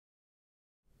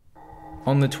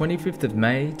On the 25th of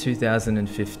May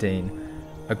 2015,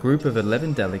 a group of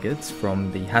 11 delegates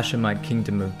from the Hashemite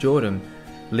Kingdom of Jordan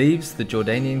leaves the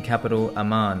Jordanian capital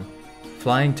Amman,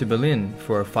 flying to Berlin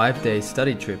for a 5-day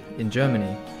study trip in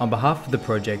Germany on behalf of the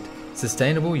project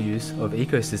Sustainable Use of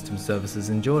Ecosystem Services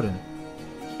in Jordan.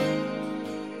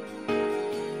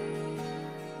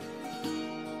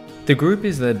 The group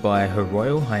is led by Her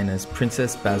Royal Highness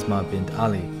Princess Basma bint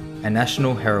Ali, a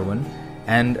national heroine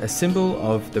and a symbol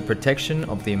of the protection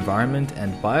of the environment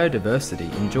and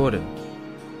biodiversity in Jordan.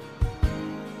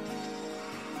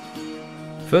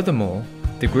 Furthermore,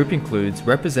 the group includes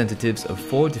representatives of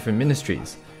 4 different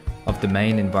ministries, of the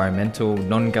main environmental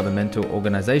non-governmental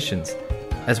organizations,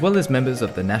 as well as members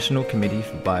of the National Committee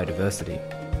for Biodiversity.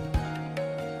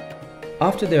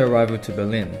 After their arrival to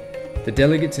Berlin, the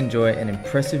delegates enjoy an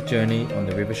impressive journey on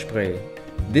the River Spree.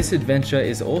 This adventure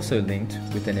is also linked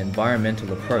with an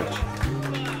environmental approach.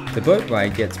 The boat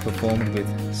ride gets performed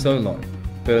with Solon,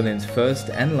 Berlin's first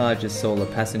and largest solar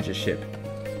passenger ship.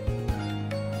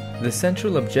 The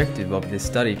central objective of this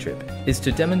study trip is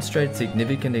to demonstrate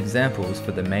significant examples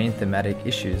for the main thematic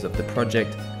issues of the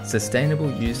project Sustainable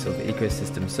Use of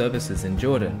Ecosystem Services in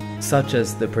Jordan, such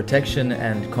as the protection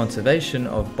and conservation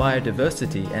of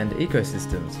biodiversity and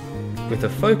ecosystems, with a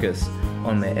focus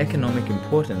on their economic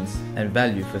importance and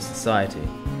value for society.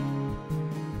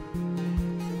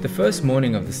 The first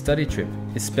morning of the study trip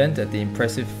is spent at the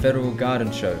impressive Federal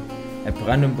Garden Show at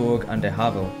Brandenburg an der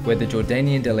Havel, where the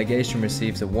Jordanian delegation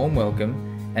receives a warm welcome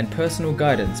and personal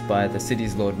guidance by the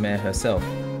city's Lord Mayor herself.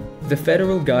 The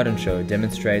Federal Garden Show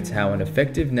demonstrates how an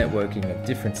effective networking of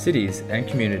different cities and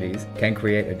communities can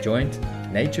create a joint,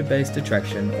 nature-based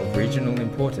attraction of regional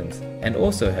importance and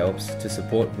also helps to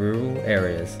support rural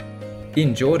areas.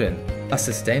 In Jordan, a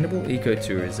sustainable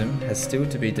ecotourism has still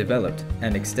to be developed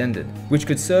and extended, which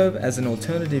could serve as an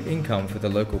alternative income for the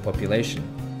local population.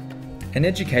 An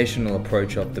educational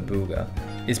approach of the Buga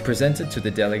is presented to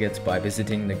the delegates by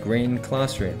visiting the Green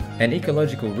Classroom, an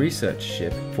ecological research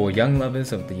ship for young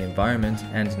lovers of the environment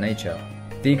and nature.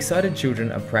 The excited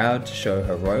children are proud to show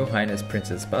Her Royal Highness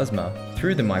Princess Basma,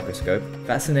 through the microscope,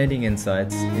 fascinating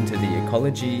insights into the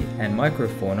ecology and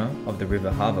microfauna of the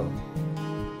River Havel.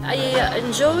 I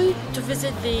enjoy to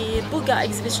visit the Buga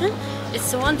exhibition.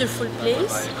 It's a wonderful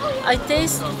place. I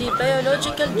taste the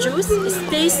biological juice. It's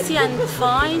tasty and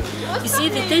fine. You see,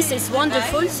 the taste is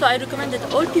wonderful, so I recommend it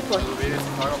all people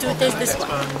to taste this one.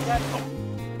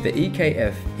 The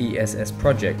EKF-ESS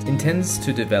project intends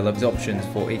to develop options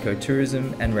for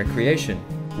ecotourism and recreation,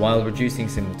 while reducing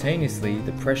simultaneously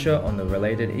the pressure on the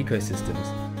related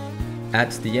ecosystems.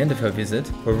 At the end of her visit,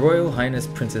 Her Royal Highness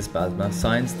Princess Basma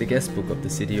signs the guest book of the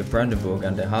city of Brandenburg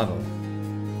an der Havel.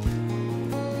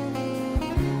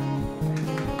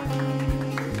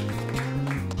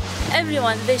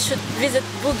 Everyone, they should visit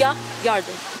Buga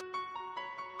Garden.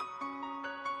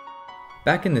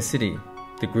 Back in the city,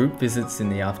 the group visits in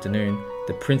the afternoon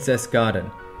the Princess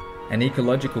Garden, an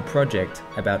ecological project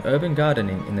about urban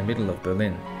gardening in the middle of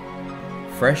Berlin.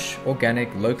 Fresh,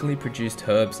 organic, locally produced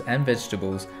herbs and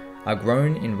vegetables are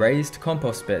grown in raised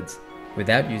compost beds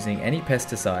without using any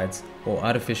pesticides or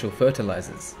artificial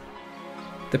fertilizers.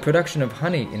 The production of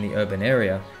honey in the urban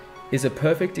area is a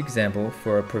perfect example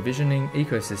for a provisioning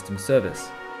ecosystem service.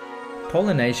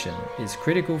 Pollination is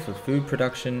critical for food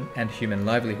production and human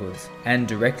livelihoods, and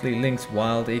directly links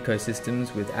wild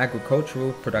ecosystems with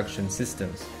agricultural production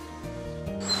systems.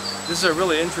 This is a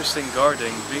really interesting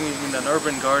garden. Being in an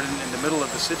urban garden in the middle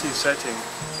of the city setting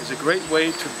is a great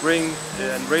way to bring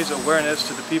and raise awareness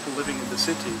to the people living in the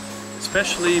city.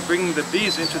 Especially bringing the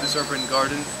bees into this urban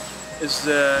garden is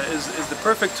the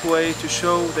perfect way to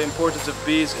show the importance of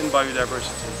bees in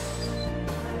biodiversity.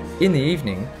 In the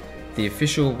evening, the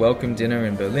official welcome dinner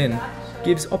in Berlin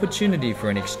gives opportunity for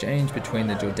an exchange between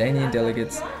the Jordanian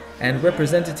delegates and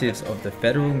representatives of the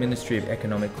Federal Ministry of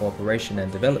Economic Cooperation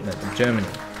and Development of Germany.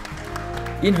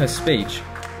 In her speech,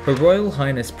 Her Royal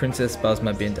Highness Princess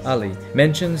Basma bint Ali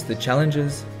mentions the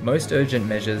challenges, most urgent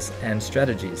measures and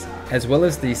strategies, as well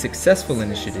as the successful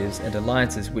initiatives and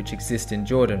alliances which exist in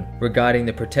Jordan regarding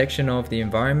the protection of the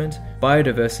environment,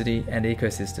 biodiversity and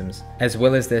ecosystems, as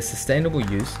well as their sustainable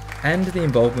use and the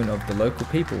involvement of the local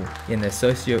people in their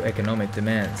socio-economic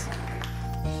demands.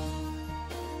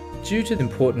 Due to the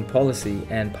important policy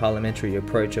and parliamentary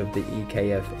approach of the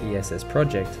EKF-ESS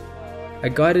project, a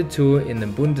guided tour in the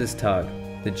Bundestag,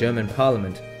 the German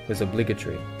parliament, was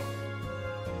obligatory.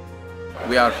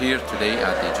 We are here today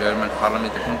at the German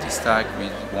parliament, the Bundestag.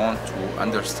 We want to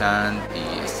understand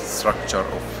the structure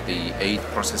of the aid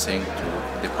processing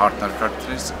to the partner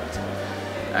countries,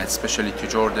 and especially to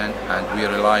Jordan, and we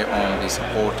rely on the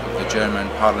support of the German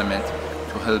parliament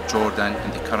help Jordan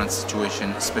in the current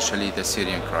situation, especially the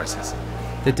Syrian crisis.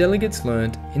 The delegates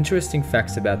learned interesting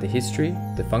facts about the history,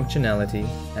 the functionality,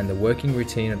 and the working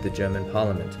routine of the German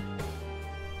parliament.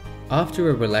 After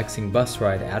a relaxing bus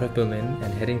ride out of Berlin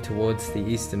and heading towards the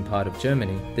eastern part of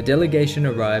Germany, the delegation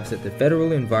arrives at the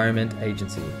Federal Environment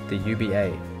Agency, the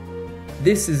UBA.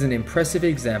 This is an impressive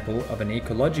example of an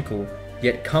ecological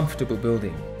yet comfortable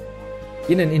building.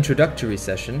 In an introductory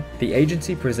session, the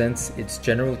agency presents its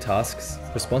general tasks,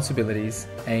 responsibilities,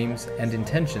 aims, and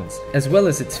intentions, as well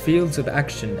as its fields of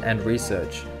action and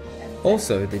research.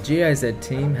 Also, the GIZ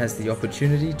team has the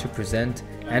opportunity to present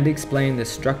and explain the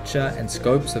structure and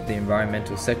scopes of the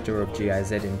environmental sector of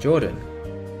GIZ in Jordan.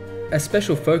 A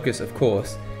special focus, of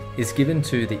course, is given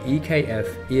to the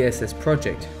EKF-ESS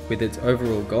project with its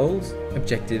overall goals,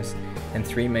 objectives, and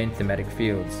 3 main thematic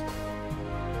fields.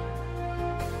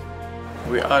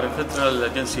 We are a federal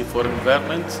agency for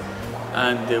environment,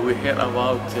 and we hear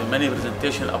about many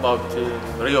presentations about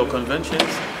Rio conventions,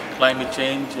 climate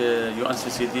change,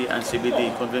 UNCCD and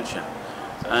CBD convention.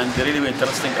 And really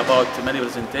interesting about many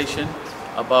presentations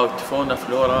about fauna,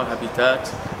 flora,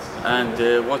 habitat,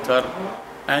 and water.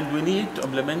 And we need to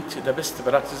implement the best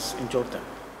practices in Jordan.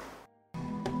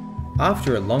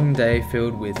 After a long day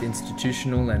filled with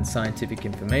institutional and scientific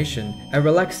information, a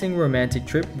relaxing romantic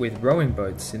trip with rowing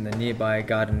boats in the nearby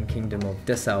garden kingdom of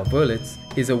Dessau-Wörlitz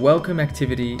is a welcome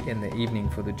activity in the evening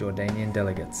for the Jordanian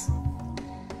delegates.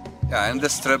 Yeah, in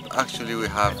this trip actually we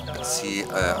have seen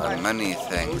many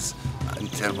things in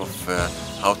terms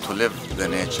of how to live the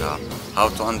nature, how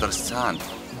to understand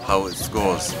how it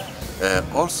goes.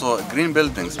 Also green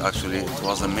buildings, actually it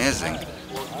was amazing.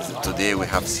 Today we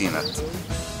have seen it.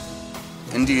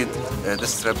 Indeed,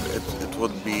 this trip it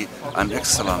would be an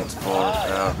excellent for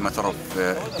matter of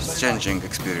exchanging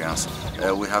experience.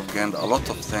 We have gained a lot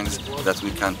of things that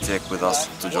we can take with us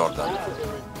to Jordan.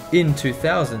 In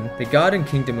 2000, the Garden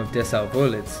Kingdom of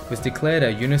Dessau-Wörlitz was declared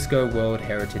a UNESCO World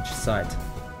Heritage Site.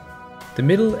 The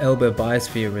Middle Elbe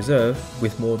Biosphere Reserve,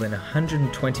 with more than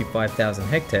 125,000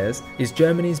 hectares, is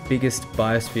Germany's biggest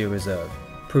biosphere reserve.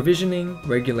 Provisioning,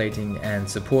 regulating, and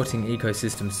supporting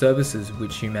ecosystem services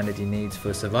which humanity needs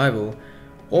for survival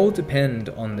all depend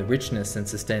on the richness and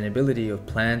sustainability of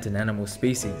plant and animal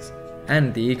species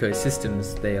and the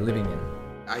ecosystems they are living in.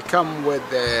 I come with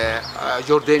the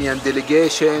Jordanian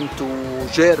delegation to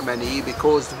Germany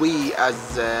because we as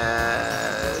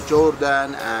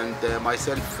Jordan and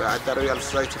myself at the Royal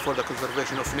Society for the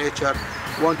Conservation of Nature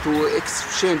want to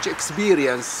exchange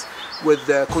experience with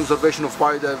the conservation of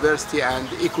biodiversity and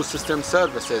ecosystem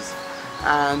services.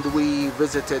 And we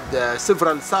visited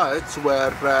several sites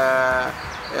where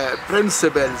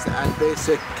principles and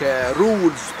basic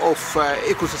rules of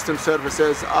ecosystem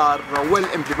services are well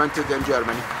implemented in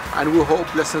Germany, and we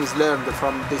hope lessons learned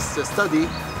from this study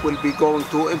will be going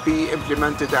to be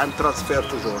implemented and transferred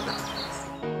to Jordan.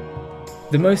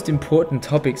 The most important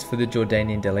topics for the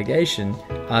Jordanian delegation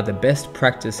are the best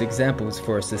practice examples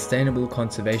for a sustainable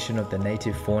conservation of the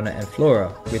native fauna and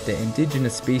flora with their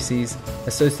indigenous species,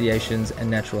 associations and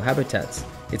natural habitats,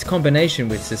 its combination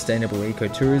with sustainable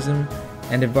ecotourism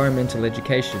and environmental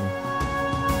education.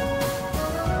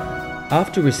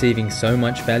 After receiving so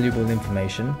much valuable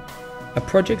information, a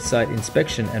project site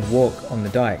inspection and walk on the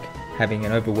dike, having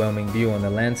an overwhelming view on the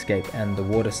landscape and the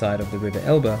water side of the River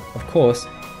Elbe, of course,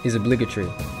 is obligatory.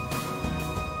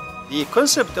 The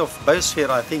concept of biosphere,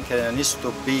 I think, needs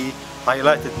to be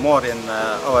highlighted more in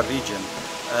our region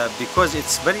because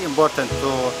it's very important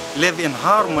to live in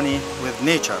harmony with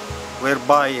nature,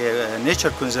 whereby nature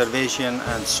conservation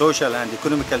and social and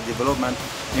economical development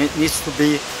needs to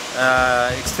be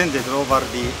extended over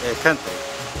the country.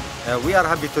 We are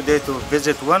happy today to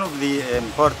visit one of the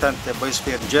important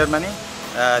biosphere in Germany.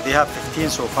 They have 15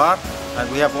 so far, and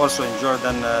we have also in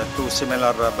Jordan 2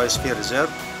 similar biosphere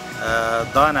reserves,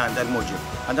 Dana and Al Mujib.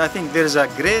 And I think there is a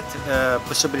great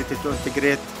possibility to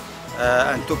integrate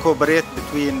and to cooperate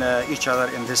between each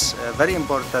other in this very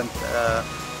important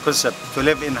concept, to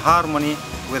live in harmony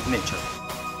with nature.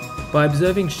 By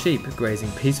observing sheep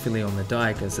grazing peacefully on the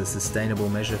dike as a sustainable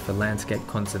measure for landscape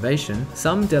conservation,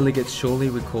 some delegates surely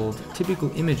recalled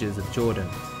typical images of Jordan.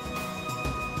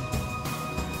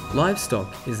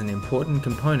 Livestock is an important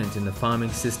component in the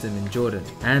farming system in Jordan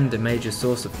and a major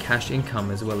source of cash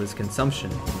income as well as consumption.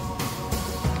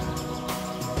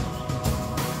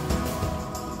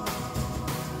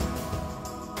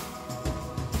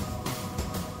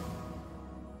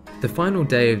 The final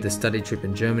day of the study trip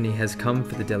in Germany has come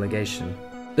for the delegation.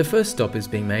 The first stop is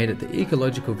being made at the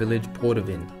ecological village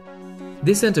Portovin.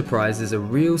 This enterprise is a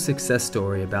real success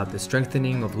story about the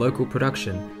strengthening of local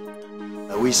production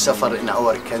We suffer in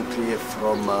our country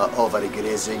from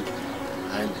overgrazing,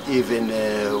 and even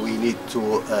we need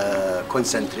to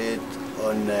concentrate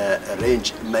on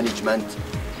range management,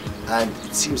 and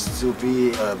it seems to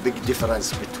be a big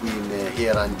difference between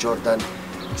here and Jordan,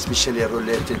 especially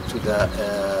related to the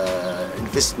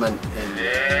investment in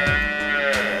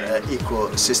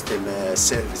ecosystem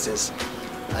services.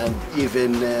 And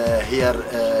even here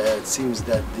it seems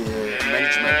that the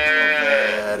management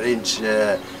of range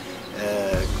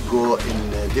go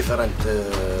in a different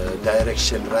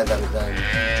direction rather than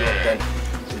Jordan,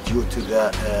 due to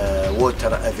the water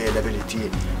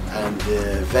availability and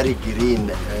very green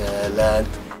land.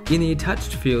 In the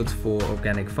attached fields for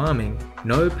organic farming,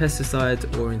 no pesticides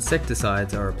or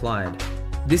insecticides are applied.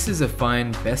 This is a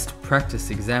fine best practice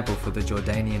example for the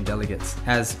Jordanian delegates,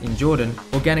 as in Jordan,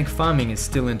 organic farming is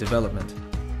still in development.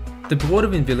 The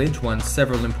Broadevin village won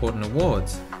several important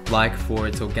awards, like for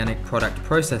its organic product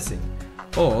processing,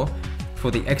 or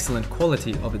for the excellent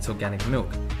quality of its organic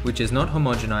milk, which is not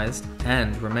homogenized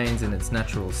and remains in its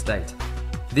natural state.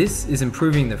 This is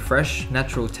improving the fresh,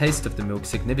 natural taste of the milk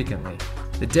significantly.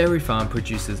 The dairy farm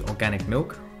produces organic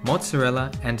milk,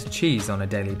 mozzarella and cheese on a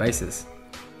daily basis.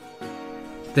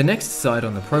 The next site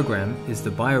on the program is the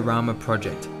Biorama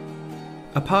project.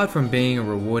 Apart from being a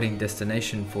rewarding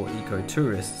destination for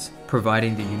eco-tourists,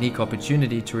 providing the unique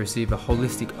opportunity to receive a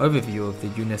holistic overview of the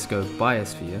UNESCO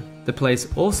biosphere, the place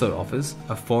also offers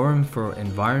a forum for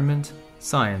environment,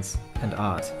 science and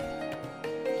art.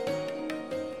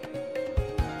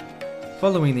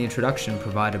 Following the introduction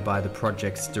provided by the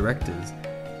project's directors,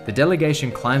 the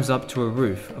delegation climbs up to a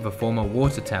roof of a former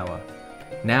water tower,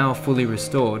 now fully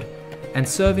restored and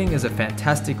serving as a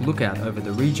fantastic lookout over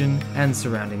the region and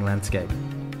surrounding landscape.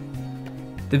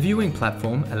 The viewing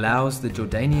platform allows the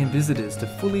Jordanian visitors to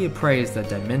fully appraise the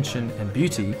dimension and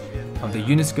beauty of the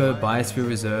UNESCO Biosphere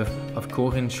Reserve of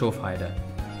Korin Schorfheide,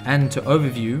 and to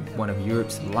overview one of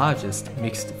Europe's largest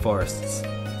mixed forests.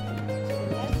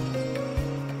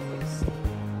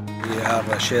 We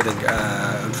are sharing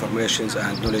information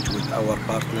and knowledge with our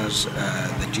partners,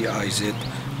 the GIZ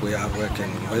we are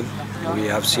working with. We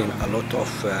have seen a lot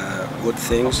of good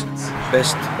things,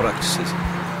 best practices.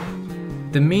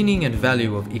 The meaning and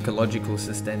value of ecological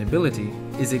sustainability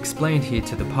is explained here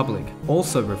to the public,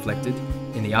 also reflected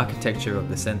in the architecture of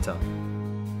the centre.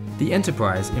 The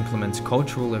enterprise implements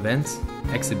cultural events,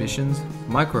 exhibitions,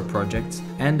 micro-projects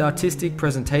and artistic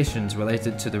presentations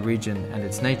related to the region and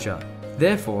its nature,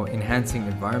 therefore enhancing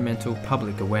environmental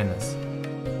public awareness.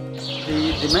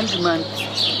 The management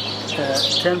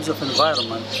in terms of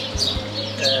environment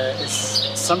is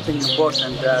something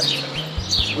important that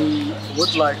we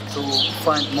would like to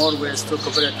find more ways to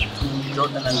cooperate between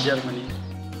Jordan and Germany.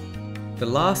 The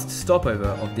last stopover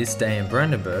of this day in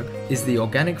Brandenburg is the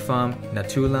organic farm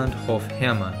Naturland Hof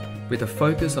Hermann, with a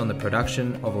focus on the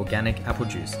production of organic apple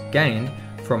juice, gained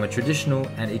from a traditional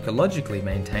and ecologically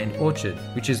maintained orchard,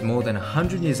 which is more than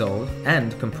 100 years old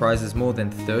and comprises more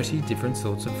than 30 different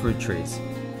sorts of fruit trees.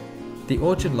 The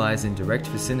orchard lies in direct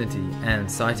vicinity and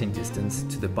sighting distance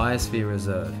to the Biosphere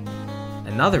Reserve.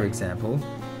 Another example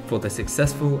for the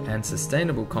successful and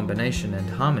sustainable combination and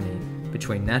harmony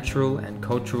between natural and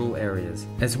cultural areas,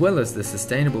 as well as the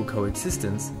sustainable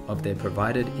coexistence of their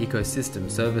provided ecosystem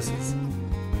services.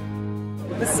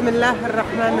 Bismillah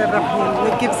ar-Rahman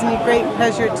ar-Rahim. It gives me great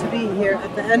pleasure to be here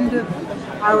at the end of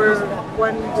our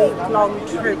one-week-long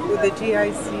trip with the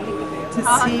GIZ to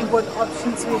see what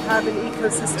options we have in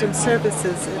ecosystem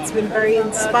services. It's been very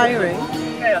inspiring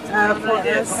for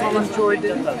us in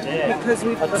Jordan, because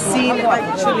we've seen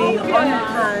actually on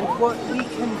hand what we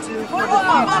can do for the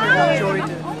future of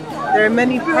Jordan. There are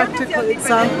many practical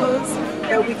examples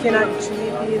that we can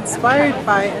actually be inspired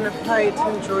by and apply it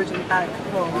in Jordan back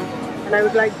home. And I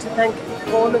would like to thank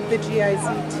all of the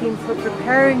GIZ team for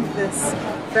preparing this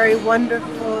very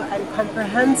wonderful and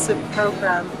comprehensive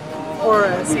program for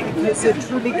us, because it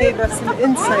truly gave us an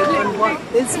insight on what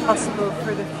is possible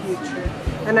for the future.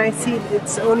 And I see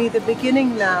it's only the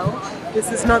beginning now.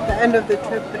 This is not the end of the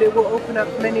trip, but it will open up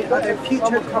many other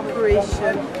future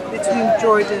cooperation between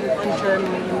Jordan and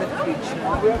Germany in the future.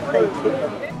 Thank you.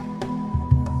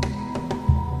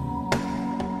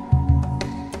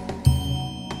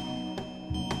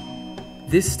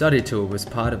 This study tour was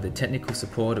part of the technical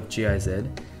support of GIZ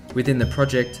within the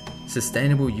project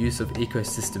Sustainable Use of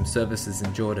Ecosystem Services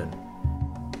in Jordan.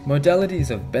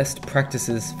 Modalities of best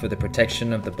practices for the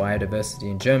protection of the biodiversity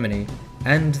in Germany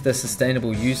and the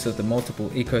sustainable use of the multiple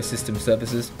ecosystem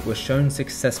services were shown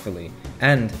successfully,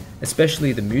 and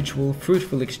especially the mutual,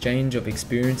 fruitful exchange of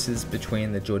experiences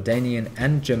between the Jordanian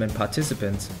and German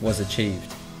participants was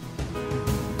achieved.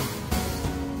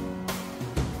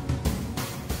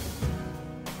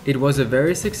 It was a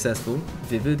very successful,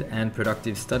 vivid and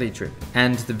productive study trip,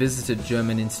 and the visited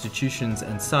German institutions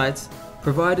and sites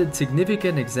provided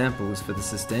significant examples for the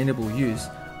sustainable use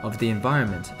of the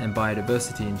environment and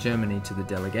biodiversity in Germany to the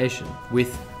delegation,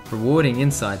 with rewarding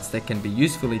insights that can be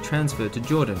usefully transferred to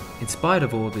Jordan, in spite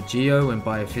of all the geo and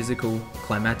biophysical,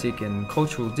 climatic and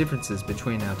cultural differences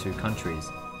between our two countries.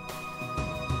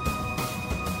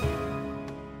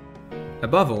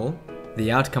 Above all, the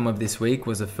outcome of this week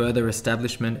was a further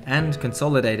establishment and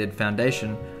consolidated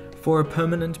foundation for a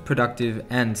permanent, productive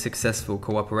and successful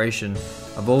cooperation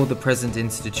of all the present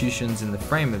institutions in the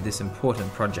frame of this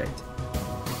important project.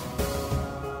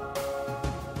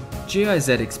 GIZ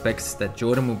expects that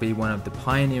Jordan will be one of the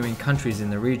pioneering countries in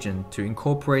the region to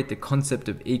incorporate the concept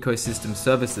of ecosystem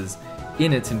services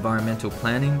in its environmental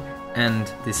planning,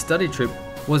 and this study trip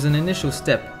was an initial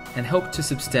step and helped to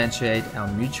substantiate our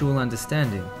mutual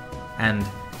understanding and,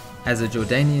 as a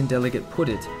Jordanian delegate put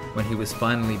it when he was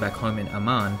finally back home in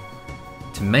Amman,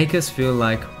 to make us feel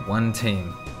like one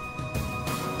team.